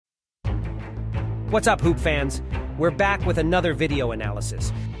What's up, Hoop fans? We're back with another video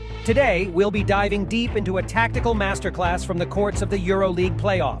analysis. Today, we'll be diving deep into a tactical masterclass from the courts of the Euroleague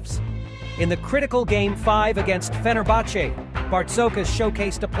playoffs. In the critical Game 5 against Fenerbahce, Bartzokas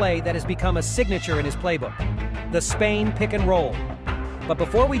showcased a play that has become a signature in his playbook, the Spain pick and roll. But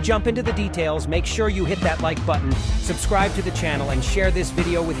before we jump into the details, make sure you hit that like button, subscribe to the channel, and share this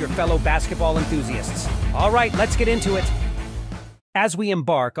video with your fellow basketball enthusiasts. All right, let's get into it. As we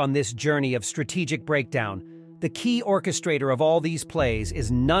embark on this journey of strategic breakdown, the key orchestrator of all these plays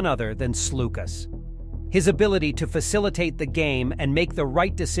is none other than Sloukas. His ability to facilitate the game and make the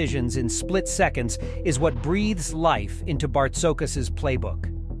right decisions in split seconds is what breathes life into Bartzokas'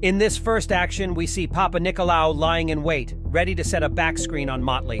 playbook. In this first action, we see Papanikolaou lying in wait, ready to set a back screen on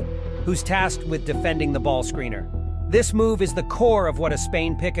Motley, who's tasked with defending the ball screener. This move is the core of what a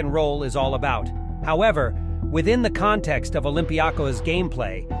Spain pick and roll is all about. However, within the context of Olympiacos'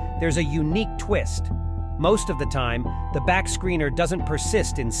 gameplay, there's a unique twist. Most of the time, the back screener doesn't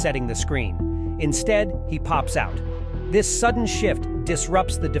persist in setting the screen. Instead, he pops out. This sudden shift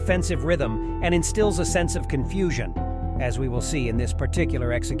disrupts the defensive rhythm and instills a sense of confusion, as we will see in this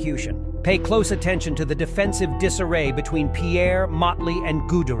particular execution. Pay close attention to the defensive disarray between Pierre, Motley, and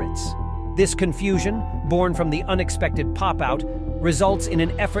Guderitz. This confusion, born from the unexpected pop-out, results in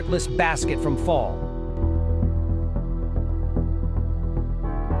an effortless basket from fall.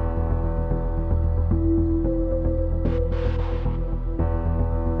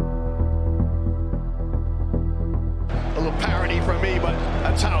 From me, but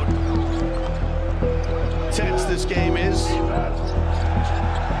that's how tense this game is. The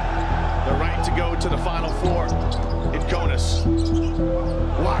right to go to the Final Four in Kaunas.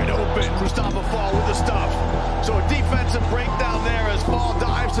 Wide open, Mustafa Fall with the stuff. So a defensive breakdown there as Fall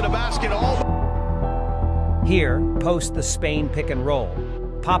dives to the basket. Here, post the Spain pick and roll,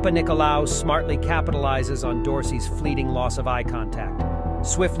 Papanikolaou smartly capitalizes on Dorsey's fleeting loss of eye contact,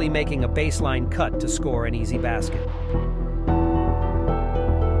 swiftly making a baseline cut to score an easy basket.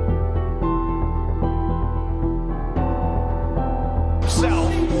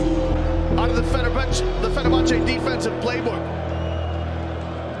 Out of the Fenerbahce defensive playbook.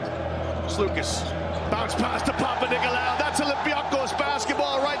 Sloukas, bounce pass to Papanikolaou. That's Olympiacos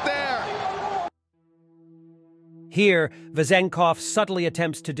basketball right there. Here, Vezenkov subtly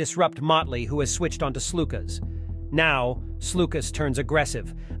attempts to disrupt Motley, who has switched onto Sloukas. Now, Sloukas turns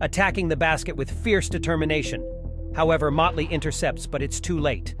aggressive, attacking the basket with fierce determination. However, Motley intercepts, but it's too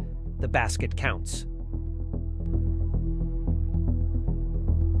late. The basket counts.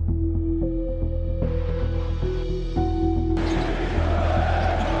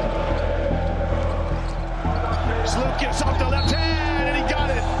 Sloukas off the left hand, and he got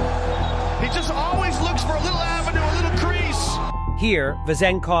it. He just always looks for a little avenue, a little crease. Here,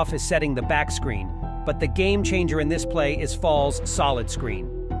 Vezenkov is setting the back screen, but the game changer in this play is Fall's solid screen.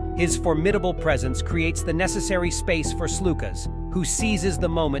 His formidable presence creates the necessary space for Sloukas, who seizes the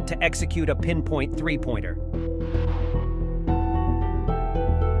moment to execute a pinpoint three-pointer.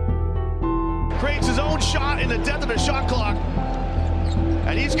 Creates his own shot in the death of the shot clock.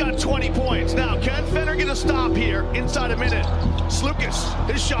 And he's got 20 points. Now, can Fener get a stop here inside a minute? Sloukas,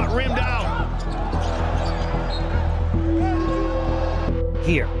 his shot rimmed out.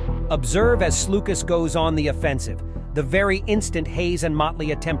 Here, observe as Sloukas goes on the offensive, the very instant Hayes and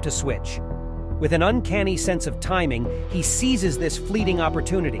Motley attempt to switch. With an uncanny sense of timing, he seizes this fleeting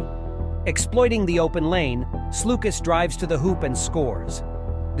opportunity. Exploiting the open lane, Sloukas drives to the hoop and scores.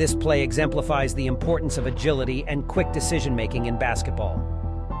 This play exemplifies the importance of agility and quick decision-making in basketball.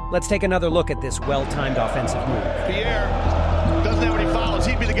 Let's take another look at this well-timed offensive move. Pierre doesn't have any fouls.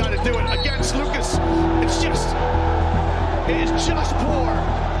 He'd be the guy to do it. Again, Sloukas, it is just poor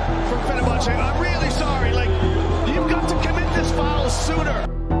from Fenerbahce. I'm really sorry. You've got to commit this foul sooner.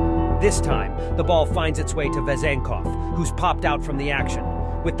 This time, the ball finds its way to Vezenkov, who's popped out from the action.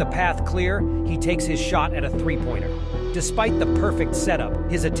 With the path clear, he takes his shot at a three-pointer. Despite the perfect setup,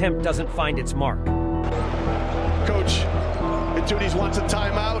 his attempt doesn't find its mark. Coach Itunes wants a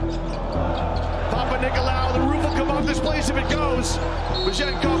timeout. Papanikolaou, the roof will come off this place if it goes.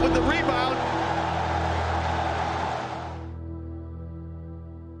 Vezenkov with the rebound.